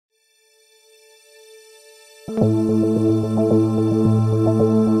Hey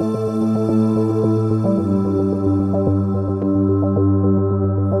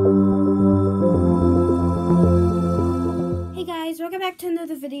guys, welcome back to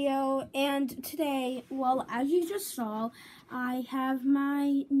another video, and today, well, as you just saw, I have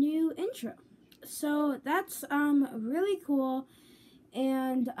my new intro. So that's really cool,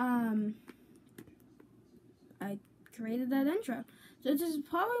 and I created that intro. So this is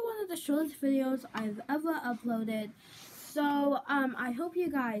probably one of the shortest videos I've ever uploaded. So I hope you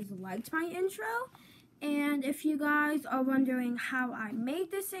guys liked my intro, and if you guys are wondering how I made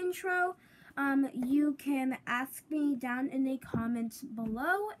this intro, you can ask me down in the comments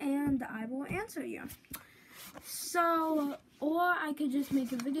below and I will answer you. So, or I could just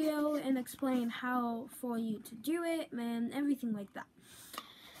make a video and explain how for you to do it and everything like that.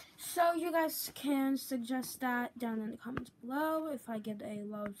 So you guys can suggest that down in the comments below. If I get a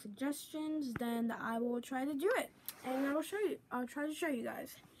lot of suggestions, then I will try to do it. And I will show you. I'll try to show you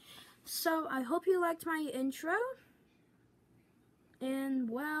guys. So I hope you liked my intro. And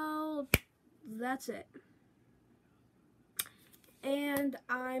well, that's it. And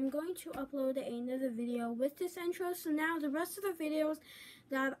I'm going to upload another video with this intro. So now the rest of the videos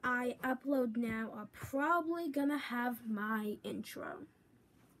that I upload now are probably gonna have my intro.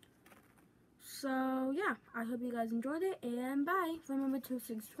 So yeah, I hope you guys enjoyed it, and bye. Remember to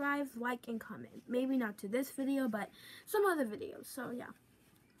subscribe, like, and comment. Maybe not to this video, but some other videos. So yeah,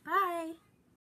 bye.